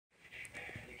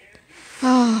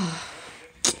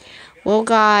Well,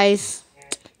 guys,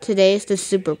 today is the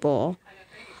Super Bowl.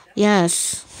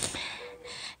 Yes,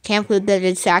 can't believe that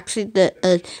it's actually the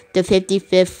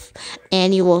 55th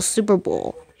annual Super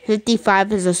Bowl.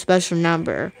 55 is a special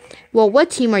number. Well, what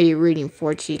team are you rooting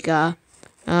for, Chica?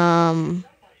 Um,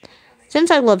 since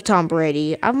I love Tom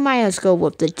Brady, I might as go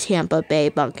with the Tampa Bay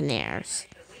Buccaneers.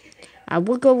 I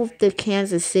would go with the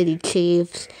Kansas City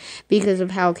Chiefs because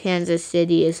of how Kansas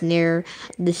City is near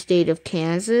the state of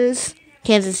Kansas.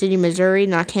 Kansas City, Missouri,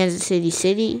 not Kansas City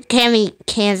City.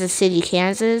 Kansas City,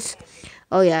 Kansas.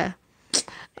 Oh, yeah.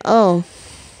 Oh,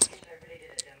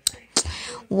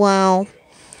 well,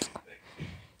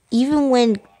 even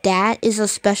when that is a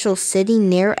special city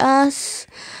near us,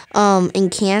 in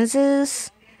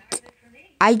Kansas,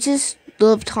 I just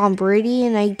love Tom Brady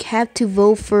and I have to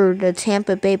vote for the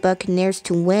Tampa Bay Buccaneers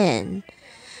to win.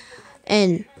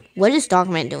 And what is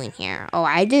Dogman doing here? Oh,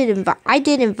 I did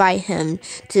invite him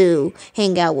to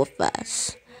hang out with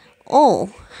us.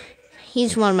 Oh,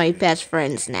 he's one of my best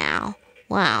friends now.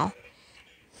 Wow.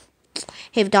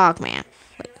 Hey, Dogman,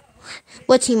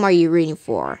 what team are you rooting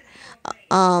for?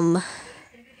 Um,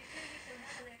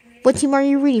 what team are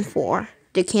you rooting for?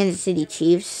 The Kansas City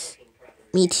Chiefs?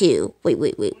 Me too. Wait,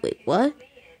 what?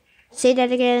 Say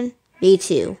that again? Me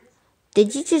too.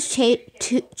 Did you just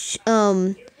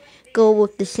go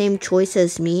with the same choice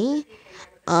as me?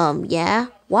 Yeah.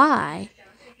 Why?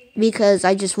 Because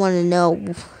I just want to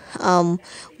know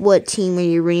what team are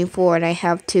you rooting for, and I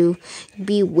have to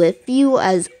be with you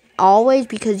as always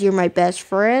because you're my best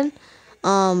friend.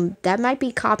 That might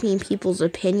be copying people's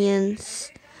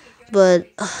opinions, but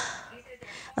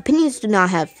opinions do not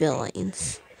have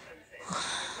feelings.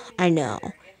 I know.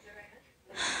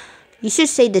 You should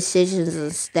say decisions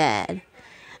instead.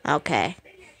 Okay.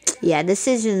 Yeah,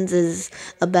 decisions is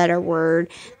a better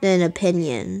word than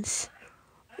opinions.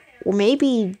 Or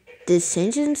maybe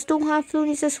decisions don't have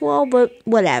feelings as well, but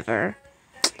whatever.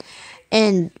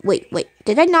 And wait,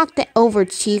 did I knock that over,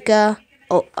 Chica?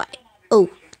 Oh,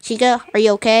 Chica, are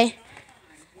you okay?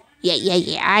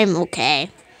 Yeah, I'm okay.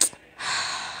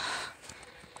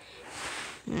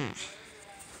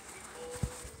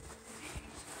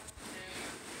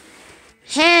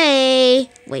 Hey!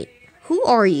 Wait, who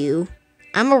are you?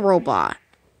 I'm a robot.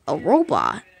 A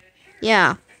robot?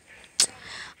 Yeah.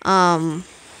 Um,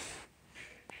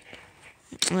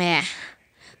 yeah.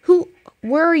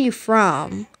 Where are you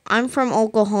from? I'm from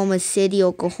Oklahoma City,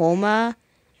 Oklahoma.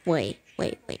 Wait.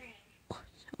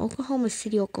 Oklahoma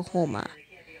City, Oklahoma.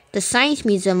 The Science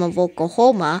Museum of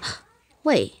Oklahoma.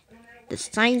 Wait. The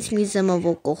Science Museum of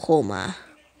Oklahoma.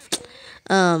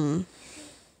 Um,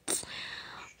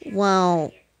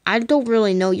 well, I don't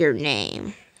really know your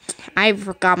name. I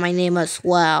forgot my name as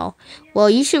well. Well,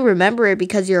 you should remember it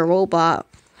because you're a robot.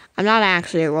 I'm not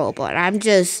actually a robot. I'm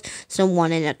just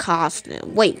someone in a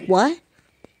costume. Wait, what?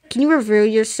 Can you reveal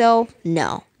yourself?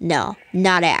 No,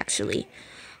 not actually.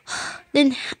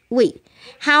 Then, wait,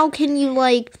 how can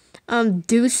you,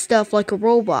 do stuff like a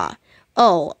robot?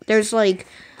 Oh, there's,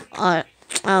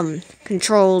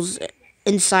 controls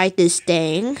inside this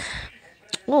thing.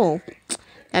 Oh,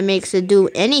 that makes it do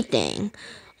anything.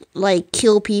 Like,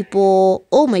 kill people.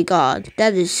 Oh my god,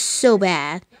 that is so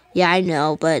bad. Yeah, I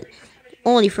know, but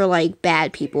only for,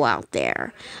 bad people out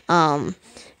there.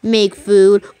 Make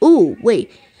food. Ooh,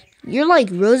 wait, you're like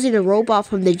Rosie the Robot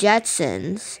from the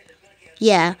Jetsons.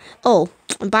 Yeah. Oh,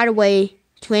 and by the way,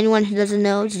 to anyone who doesn't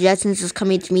know, the Jetsons is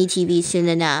coming to MeTV soon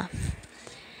enough.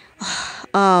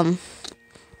 Um,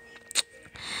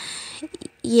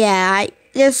 yeah,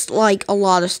 there's a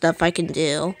lot of stuff I can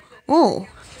do. Oh,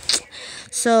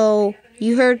 so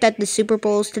you heard that the Super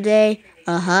Bowl's today?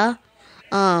 Uh-huh.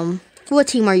 What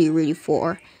team are you rooting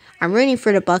for? I'm rooting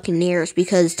for the Buccaneers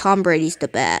because Tom Brady's the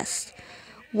best.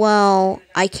 Well,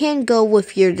 I can't go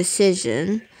with your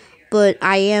decision, but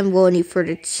I am voting for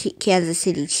the Kansas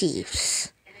City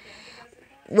Chiefs.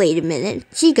 Wait a minute,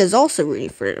 Chica's also rooting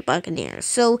for the Buccaneers,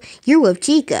 so you're with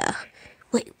Chica.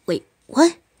 Wait,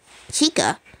 what?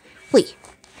 Chica? Wait.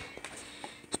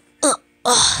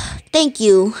 Thank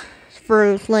you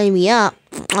for letting me up.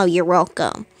 Oh, you're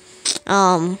welcome.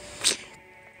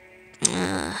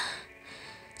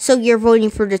 So you're voting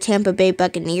for the Tampa Bay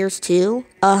Buccaneers too?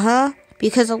 Uh-huh.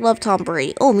 Because I love Tom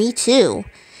Brady. Oh, me too.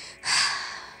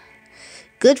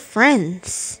 Good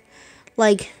friends.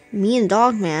 Like me and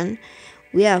Dogman.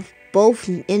 We have both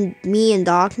me and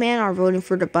Dogman are voting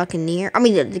for the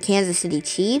the Kansas City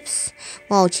Chiefs.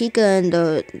 While Chica and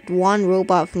the one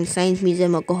robot from Science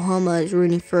Museum Oklahoma is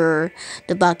rooting for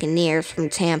the Buccaneers from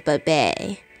Tampa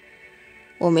Bay.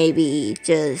 Or maybe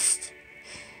just,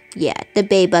 yeah, the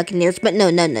Bay Buccaneers. But no.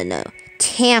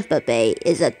 Tampa Bay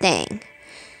is a thing.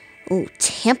 Oh,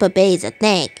 Tampa Bay is a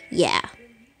thing. Yeah.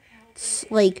 It's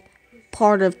like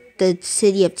part of the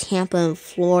city of Tampa in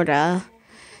Florida.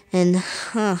 And,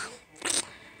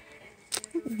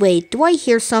 wait, do I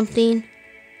hear something?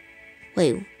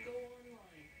 Wait.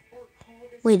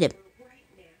 Wait a...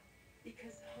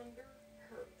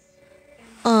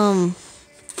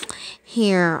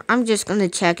 Here, I'm just gonna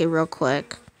check it real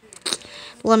quick.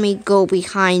 Let me go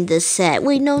behind the set.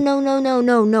 Wait, no.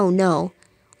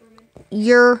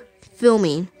 You're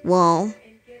filming. Well,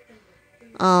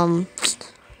 I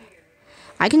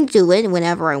can do it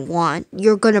whenever I want.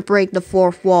 You're gonna break the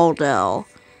fourth wall, though.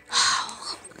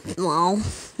 Well,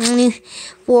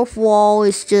 fourth wall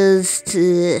is just,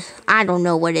 I don't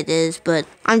know what it is, but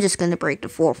I'm just gonna break the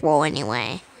fourth wall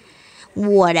anyway.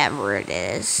 Whatever it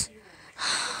is.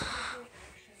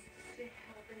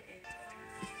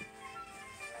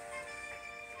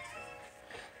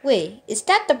 Wait, is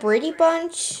that the Brady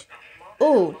Bunch?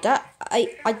 Oh,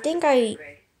 I think I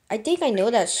know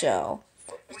that show.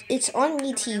 It's on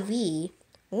MeTV.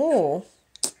 Oh.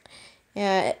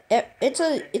 Yeah,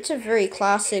 it's a very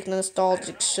classic,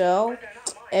 nostalgic show.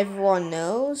 Everyone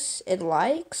knows, it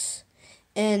likes,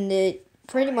 and it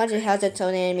has its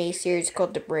own anime series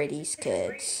called The Brady's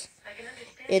Kids.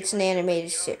 It's an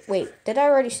animated wait, did I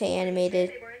already say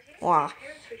animated? Wow,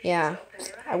 yeah.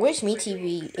 I wish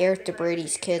MeTV aired The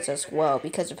Brady's Kids as well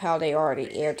because of how they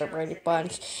already aired The Brady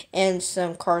Bunch and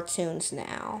some cartoons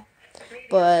now.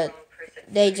 But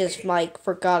they just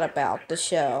forgot about the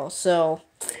show, so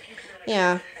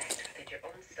yeah.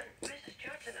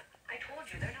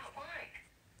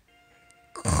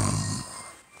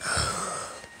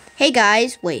 Hey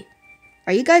guys, wait.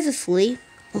 Are you guys asleep?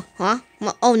 Huh?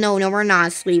 Oh no, we're not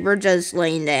asleep. We're just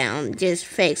laying down, just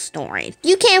fake snoring.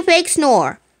 You can't fake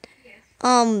snore.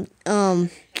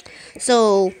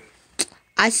 So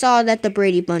I saw that the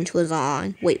Brady Bunch was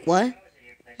on. Wait, what?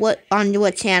 What on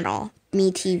what channel?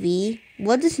 MeTV?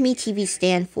 What does MeTV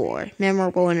stand for?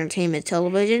 Memorable Entertainment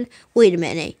Television? Wait a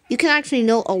minute. You can actually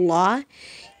know a lot?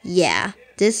 Yeah.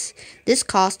 This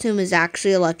costume is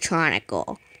actually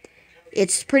electronical.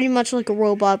 It's pretty much like a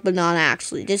robot, but not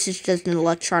actually. This is just an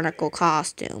electronical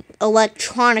costume.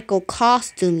 Electronical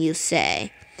costume, you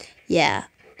say? Yeah.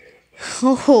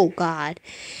 Oh, God.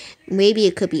 Maybe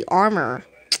it could be armor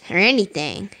or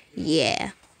anything.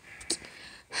 Yeah.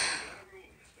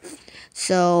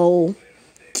 So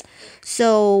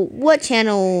what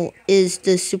channel is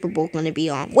the Super Bowl going to be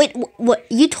on? Wait, what?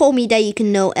 You told me that you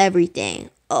can know everything.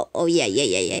 Oh, yeah.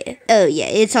 Oh, yeah,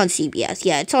 it's on CBS.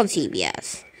 Yeah, it's on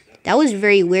CBS. That was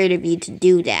very weird of you to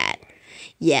do that.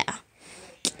 Yeah.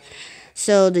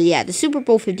 So, the Super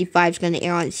Bowl 55 is going to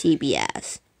air on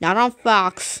CBS. Not on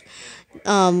Fox,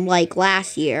 like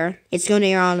last year. It's going to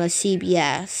air on a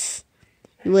CBS,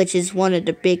 which is one of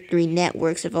the big three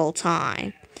networks of all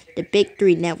time. The big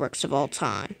three networks of all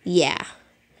time. Yeah.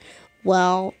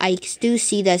 Well, I do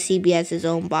see that CBS is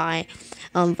owned by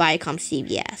Viacom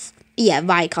CBS. Yeah,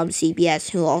 Viacom CBS,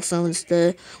 who also owns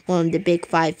one of the big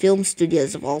five film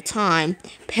studios of all time,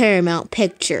 Paramount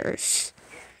Pictures.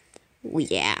 Well,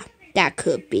 yeah, that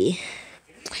could be.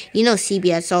 You know,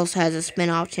 CBS also has a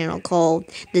spin-off channel called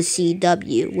The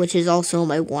CW, which is also owned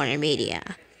by Warner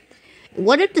Media.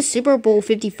 What if the Super Bowl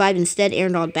 55 instead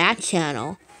aired on that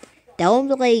channel? That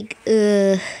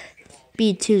would,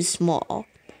 be too small.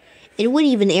 It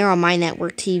wouldn't even air on My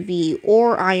Network TV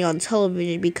or Ion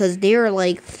Television because they're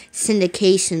like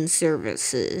syndication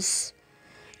services.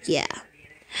 Yeah.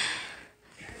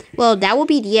 Well, that will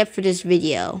be the end for this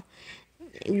video.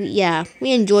 Yeah,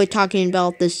 we enjoyed talking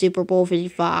about the Super Bowl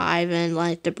 55 and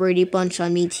like the Brady Bunch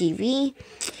on MeTV.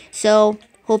 So,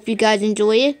 hope you guys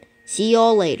enjoy it. See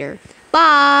y'all later.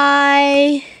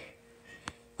 Bye!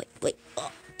 Wait.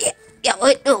 Oh, yeah,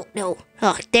 wait, no.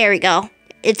 Oh, there we go.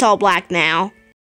 It's all black now.